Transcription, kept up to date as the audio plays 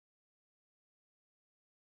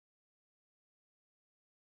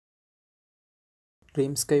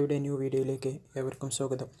Dream സ്കൈയുടെ new വീഡിയോയിലേക്ക് ഏവർക്കും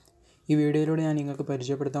സ്വാഗതം. ഈ വീഡിയോയിലൂടെ ഞാൻ നിങ്ങൾക്ക്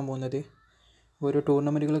പരിചയപ്പെടുത്താൻ പോകുന്നത് ഒരു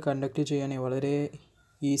ടൂർണമെൻറ്റുകൾ കണ്ടക്ട് ചെയ്യാൻ വളരെ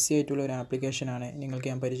ഈസി ആയിട്ടുള്ള ഒരു ആപ്ലിക്കേഷനാണ് നിങ്ങൾക്ക്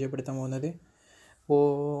ഞാൻ പരിചയപ്പെടുത്താൻ പോകുന്നത്. അപ്പോൾ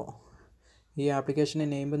ഈ ആപ്ലിക്കേഷൻ്റെ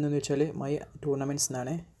നെയിം എന്ന് വെച്ചാൽ മൈ ടൂർണമെൻറ്റ്സ്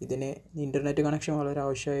എന്നാണ്. ഇതിന് ഇൻ്റർനെറ്റ് കണക്ഷൻ വളരെ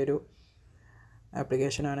ആവശ്യമായൊരു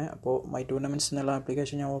ആപ്ലിക്കേഷനാണ്. അപ്പോൾ മൈ ടൂർണമെൻറ്റ്സ് എന്നുള്ള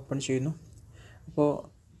ആപ്ലിക്കേഷൻ ഞാൻ ഓപ്പൺ ചെയ്യുന്നു. അപ്പോൾ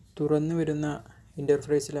തുറന്നു വരുന്ന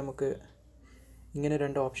ഇൻ്റർഫേസിൽ നമുക്ക് ഇങ്ങനെ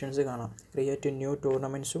രണ്ട് ഓപ്ഷൻസ് കാണാം. Create new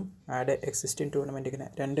ടൂർണമെൻറ്റ്സും add existing tournament. ഇങ്ങനെ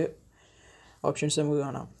രണ്ട് ഓപ്ഷൻസ് നമുക്ക്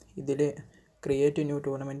കാണാം. ഇതിൽ ക്രിയേറ്റ് ന്യൂ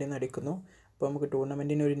ടൂർണമെൻറ്റ് എന്ന് അടിക്കുന്നു. അപ്പോൾ നമുക്ക്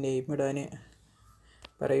ടൂർണമെൻറ്റിന് ഒരു നെയിം ഇടാൻ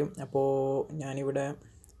പറയും. അപ്പോൾ ഞാനിവിടെ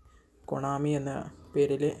കൊണാമി എന്ന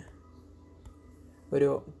പേരിൽ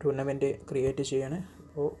ഒരു ടൂർണമെൻറ്റ് ക്രിയേറ്റ് ചെയ്യാണ്.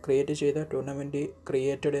 അപ്പോൾ ക്രിയേറ്റ് ചെയ്ത ടൂർണമെൻറ്റ്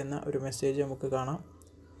ക്രിയേറ്റഡ് എന്ന ഒരു മെസ്സേജ് നമുക്ക് കാണാം.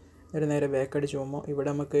 എന്നിട്ട് നേരെ ബാക്ക് അടിച്ച് പോകുമ്പോൾ ഇവിടെ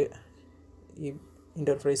നമുക്ക് ഈ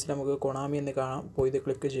ഇൻ്റർഫേസിൽ നമുക്ക് കൊണാമി എന്ന് കാണാം. അപ്പോൾ ഇത്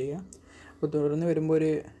ക്ലിക്ക് ചെയ്യാം. അപ്പോൾ തുടർന്ന് വരുമ്പോൾ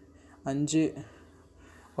ഒരു 5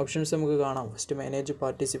 ഓപ്ഷൻസ് നമുക്ക് കാണാം. First manage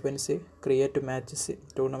participants, create matches,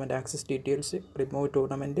 tournament access details, remove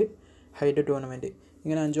tournament, hide tournament.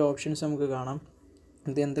 ഇങ്ങനെ 5 ഓപ്ഷൻസ് നമുക്ക് കാണാം.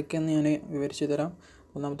 ഇത് എന്തൊക്കെയാണെന്ന് ഞാൻ വിവരിച്ച് തരാം.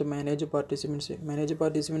 ഒന്നാമത്തെ മാനേജ് പാർട്ടിസിപ്പൻസ്. മാനേജ്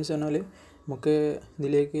പാർട്ടിസിപ്പൻസ് പറഞ്ഞാൽ നമുക്ക്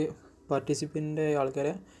ഇതിലേക്ക് പാർട്ടിസിപ്പൻ്റ്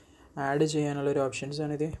ആൾക്കാരെ ആഡ് ചെയ്യാനുള്ളൊരു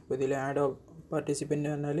ഓപ്ഷൻസാണിത്. അപ്പോൾ ഇതിൽ ആഡ് പാർട്ടിസിപ്പൻ്റ്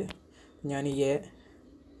പറഞ്ഞാൽ ഞാൻ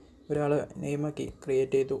ഒരാൾ നെയിമാക്കി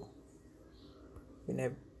ക്രിയേറ്റ് ചെയ്തു. പിന്നെ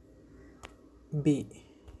ബി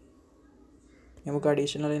നമുക്ക്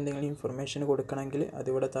അഡീഷണൽ എന്തെങ്കിലും ഇൻഫർമേഷൻ കൊടുക്കണമെങ്കിൽ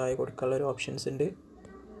അതിവിടെ താഴെ കൊടുക്കാനുള്ളൊരു ഓപ്ഷൻസ് ഉണ്ട്.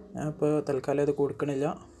 അപ്പോൾ തൽക്കാലം അത്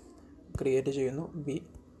കൊടുക്കണില്ല, ക്രിയേറ്റ് ചെയ്യുന്നു ബി.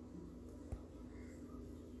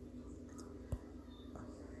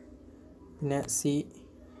 പിന്നെ സി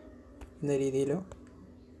എന്ന രീതിയിലും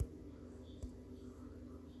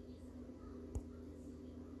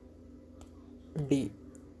ഡി.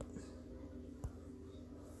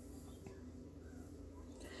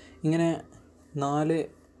 ഇങ്ങനെ 4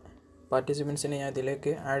 പാർട്ടിസിപ്പൻസിനെ ഞാൻ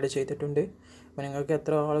ഇതിലേക്ക് ആഡ് ചെയ്തിട്ടുണ്ട്. അപ്പോൾ നിങ്ങൾക്ക്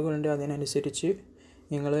എത്ര ആളുകളുണ്ട് അതിനനുസരിച്ച്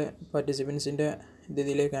നിങ്ങൾ പാർട്ടിസിപ്പൻസിൻ്റെ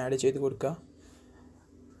ഇതിലേക്ക് ആഡ് ചെയ്ത് കൊടുക്കുക.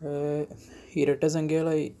 ഇരട്ട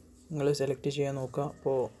സംഖ്യകളായി നിങ്ങൾ സെലക്ട് ചെയ്യാൻ നോക്കുക.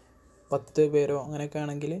 അപ്പോൾ 10 പേരോ അങ്ങനെയൊക്കെ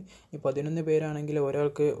ആണെങ്കിൽ, ഈ 11 പേരാണെങ്കിൽ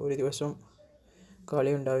ഒരാൾക്ക് ഒരു ദിവസം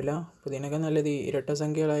കളി ഉണ്ടാവില്ല. അപ്പോൾ ഇതിനൊക്കെ നല്ലത് ഇരട്ട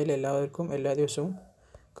സംഖ്യകളായാലും എല്ലാവർക്കും എല്ലാ ദിവസവും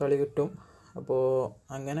കളി കിട്ടും. അപ്പോൾ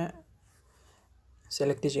അങ്ങനെ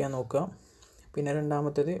സെലക്ട് ചെയ്യാൻ നോക്കുക. പിന്നെ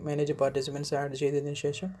രണ്ടാമത്തേത് മാനേജ് പാർട്ടിസിപ്പൻസ് ആഡ് ചെയ്തതിന്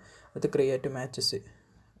ശേഷം അത് ക്രിയേറ്റ് മാച്ചസ്.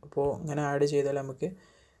 അപ്പോൾ ഇങ്ങനെ ആഡ് ചെയ്താൽ നമുക്ക്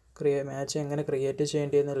മാച്ച് എങ്ങനെ ക്രിയേറ്റ്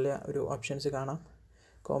ചെയ്യേണ്ടതെന്നുള്ള ഒരു ഓപ്ഷൻസ് കാണാം.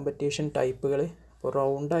 കോമ്പറ്റീഷൻ ടൈപ്പുകൾ, ഇപ്പോൾ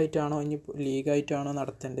റൗണ്ടായിട്ടാണോ ഇനി ലീഗായിട്ടാണോ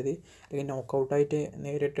നടത്തേണ്ടത്, അല്ലെങ്കിൽ നോക്കൗട്ടായിട്ട്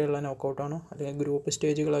നേരിട്ടുള്ള നോക്കൗട്ടാണോ, അല്ലെങ്കിൽ ഗ്രൂപ്പ്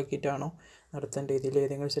സ്റ്റേജുകളാക്കിയിട്ടാണോ നടത്തേണ്ടത്, ഇതിൽ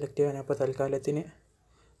ഏതെങ്കിലും സെലക്ട് ചെയ്യാൻ. അപ്പോൾ തൽക്കാലത്തിന്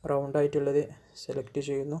റൗണ്ടായിട്ടുള്ളത് സെലക്ട്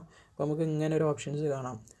ചെയ്യുന്നു. അപ്പോൾ നമുക്ക് ഇങ്ങനെ ഒരു ഓപ്ഷൻസ്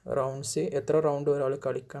കാണാം. റൗണ്ട്സ്, എത്ര റൗണ്ട് ഒരാൾ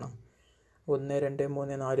കളിക്കണം, 1, 2,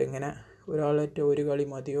 3, 4 ഇങ്ങനെ. ഒരാളായിട്ട് ഒരു കളി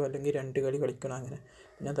മതിയോ അല്ലെങ്കിൽ 2 കളി കളിക്കണം അങ്ങനെ.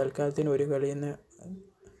 പിന്നെ തൽക്കാലത്തിന് ഒരു കളിയെന്ന്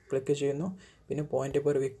ക്ലിക്ക് ചെയ്യുന്നു. പിന്നെ പോയിൻ്റ്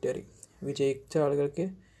പെർ വിക്ടറി, വിജയിച്ച ആളുകൾക്ക്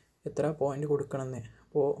എത്ര പോയിൻ്റ് കൊടുക്കണമെന്ന്.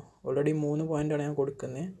 അപ്പോൾ ഓൾറെഡി 3 പോയിൻ്റാണ് ഞാൻ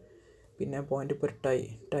കൊടുക്കുന്നത്. പിന്നെ പോയിൻ്റ് പെർ ടൈ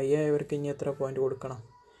ആയവർക്ക് ഇനി എത്ര പോയിൻ്റ് കൊടുക്കണം,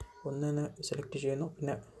 1 സെലക്ട് ചെയ്യുന്നു.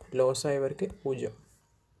 പിന്നെ ലോസ് ആയവർക്ക് 0.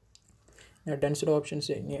 അഡ്വാൻസ്ഡ്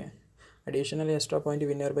ഓപ്ഷൻസ്, ഇനി additional extra point,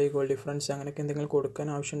 winner by goal difference അങ്ങനെയൊക്കെ എന്തെങ്കിലും കൊടുക്കാൻ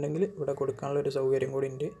ആവശ്യമുണ്ടെങ്കിൽ ഇവിടെ കൊടുക്കാനുള്ളൊരു സൗകര്യം കൂടി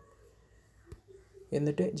ഉണ്ട്.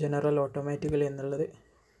 എന്നിട്ട് ജനറൽ ഓട്ടോമാറ്റിക്കലി എന്നുള്ളത്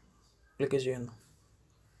ക്ലിക്ക് ചെയ്യുന്നു.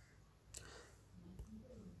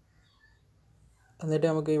 എന്നിട്ട്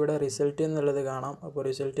നമുക്ക് ഇവിടെ റിസൾട്ട് എന്നുള്ളത് കാണാം. അപ്പോൾ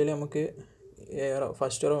റിസൾട്ടിൽ നമുക്ക്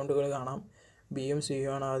ഫസ്റ്റ് റൗണ്ടുകൾ കാണാം. ബിയും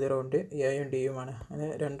സിയും ആണ് ആദ്യ റൗണ്ട്, എയും ഡിയുമാണ്.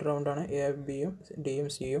 അങ്ങനെ 2 റൗണ്ടാണ്, എ ബിയും ഡിയും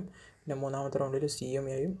സിയും. പിന്നെ മൂന്നാമത്തെ റൗണ്ടിൽ സിയും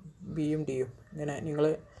എയും ബിയും ഡിയും. ഇങ്ങനെ നിങ്ങൾ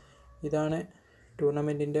ഇതാണ്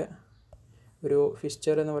ടൂർണമെൻറ്റിൻ്റെ ഒരു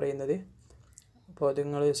ഫിക്സ്ചർ എന്ന് പറയുന്നത്. അപ്പോൾ അത്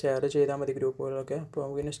നിങ്ങൾ ഷെയർ ചെയ്താൽ മതി ഗ്രൂപ്പുകളിലൊക്കെ. അപ്പോൾ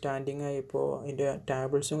നമുക്കിങ്ങനെ സ്റ്റാൻഡിങ് ആയി ഇപ്പോൾ അതിൻ്റെ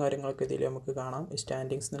ടാബിൾസും കാര്യങ്ങളൊക്കെ ഇതിൽ നമുക്ക് കാണാം.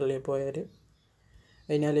 സ്റ്റാൻഡിങ്സ് എന്നുള്ളിൽ പോയാൽ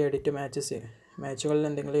കഴിഞ്ഞാൽ എഡിറ്റ് മാച്ചുകളിൽ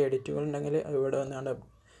എന്തെങ്കിലും എഡിറ്റുകൾ ഉണ്ടെങ്കിൽ ഇവിടെ വന്നാണ്ട്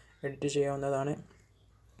എഡിറ്റ് ചെയ്യാവുന്നതാണ്.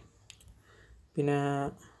 പിന്നെ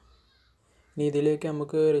ഇനി ഇതിലേക്ക്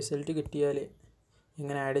നമുക്ക് റിസൾട്ട് കിട്ടിയാൽ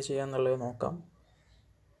എങ്ങനെ ആഡ് ചെയ്യാമെന്നുള്ളത് നോക്കാം.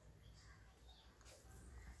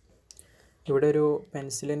 ഇവിടെ ഒരു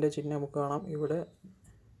പെൻസിലിൻ്റെ ചിഹ്നം നമുക്ക് കാണാം. ഇവിടെ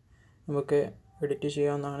നമുക്ക് എഡിറ്റ്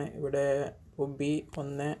ചെയ്യാവുന്നതാണ്. ഇവിടെ ഇപ്പോൾ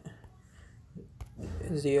B10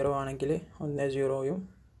 ആണെങ്കിൽ 10യും,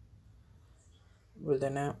 അതുപോലെ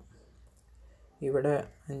തന്നെ ഇവിടെ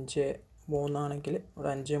 53 ആണെങ്കിൽ ഇവിടെ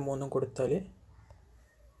 53 കൊടുത്താൽ,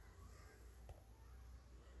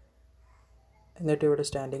 എന്നിട്ട് ഇവിടെ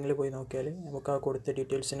സ്റ്റാൻഡിങ്ങിൽ പോയി നോക്കിയാൽ നമുക്ക് ആ കൊടുത്ത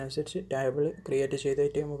ഡീറ്റെയിൽസിനനുസരിച്ച് ടേബിൾ ക്രിയേറ്റ്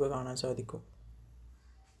ചെയ്തിട്ട് നമുക്ക് കാണാൻ സാധിക്കും.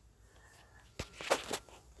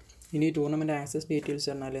 ഇനി ടൂർണമെൻറ്റ് ആക്സസ് ഡീറ്റെയിൽസ്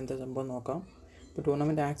പറഞ്ഞാൽ എന്താ സംഭവം നോക്കാം. ഇപ്പോൾ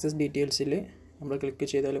ടൂർണമെൻറ്റ് ആക്സസ് ഡീറ്റെയിൽസിൽ നമ്മൾ ക്ലിക്ക്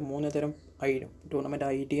ചെയ്താൽ 3 തരം ടൂർണമെൻറ്റ്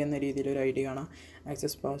ID എന്ന രീതിയിലൊരു ID കാണാം,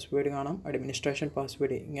 ആക്സസ് പാസ്വേഡ് കാണാം, അഡ്മിനിസ്ട്രേഷൻ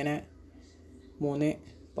പാസ്വേഡ്, ഇങ്ങനെ 3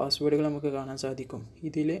 പാസ്വേഡുകൾ നമുക്ക് കാണാൻ സാധിക്കും.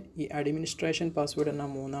 ഇതിൽ ഈ അഡ്മിനിസ്ട്രേഷൻ പാസ്വേഡ് എന്ന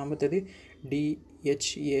മൂന്നാമത്തേത്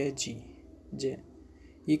DHAG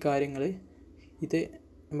ഈ കാര്യങ്ങൾ ഇത്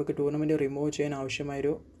നമുക്ക് ടൂർണമെൻറ്റ് റിമൂവ് ചെയ്യാൻ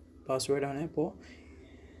ആവശ്യമായൊരു പാസ്വേഡാണ്. അപ്പോൾ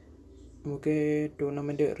നമുക്ക്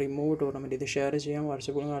ടൂർണമെൻറ്റ് ഇത് ഷെയർ ചെയ്യാം,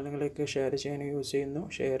 വാട്സപ്പിലും കാര്യങ്ങളൊക്കെ ഷെയർ ചെയ്യാൻ യൂസ് ചെയ്യുന്നു.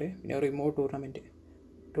 പിന്നെ റിമൂവ്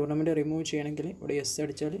ടൂർണമെൻറ്റ് റിമൂവ് ചെയ്യണമെങ്കിൽ ഇവിടെ യെസ്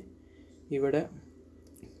അടിച്ചാൽ ഇവിടെ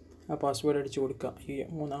ആ പാസ്വേഡ് അടിച്ച് കൊടുക്കുക. ഈ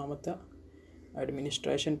മൂന്നാമത്തെ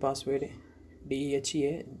അഡ്മിനിസ്ട്രേഷൻ പാസ്വേഡ്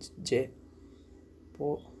DHAG.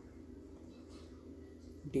 അപ്പോൾ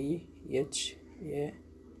DHAG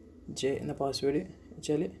എന്ന പാസ്വേഡ്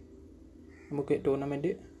വെച്ചാൽ നമുക്ക്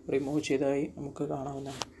ടൂർണമെൻറ്റ് റിമൂവ് ചെയ്തതായി നമുക്ക്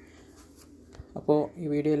കാണാവുന്നതാണ്. അപ്പോൾ ഈ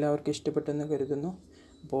വീഡിയോ എല്ലാവർക്കും ഇഷ്ടപ്പെട്ടെന്ന് കരുതുന്നു.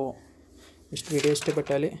 അപ്പോൾ വീഡിയോ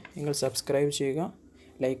ഇഷ്ടപ്പെട്ടാൽ നിങ്ങൾ സബ്സ്ക്രൈബ് ചെയ്യുക,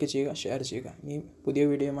 ലൈക്ക് ചെയ്യുക, ഷെയർ ചെയ്യുക. ഇനി പുതിയ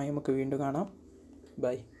വീഡിയോയുമായി നമുക്ക് വീണ്ടും കാണാം.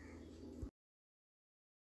 ബൈ.